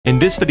In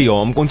this video,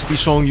 I'm going to be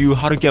showing you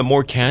how to get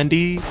more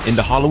candy in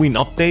the Halloween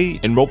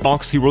update in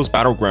Roblox Heroes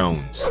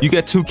Battlegrounds. You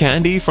get 2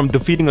 candy from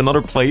defeating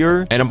another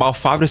player and about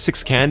 5 to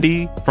 6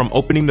 candy from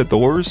opening the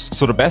doors.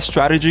 So the best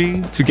strategy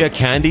to get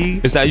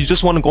candy is that you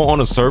just want to go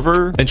on a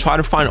server and try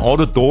to find all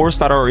the doors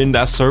that are in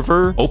that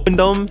server, open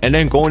them, and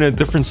then go in a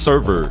different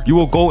server. You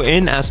will go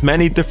in as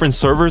many different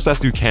servers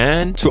as you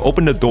can to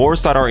open the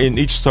doors that are in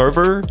each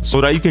server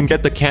so that you can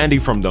get the candy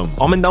from them.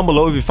 Comment down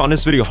below if you found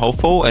this video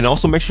helpful, and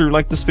also make sure you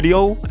like this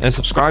video and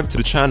subscribe to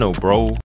the channel, bro.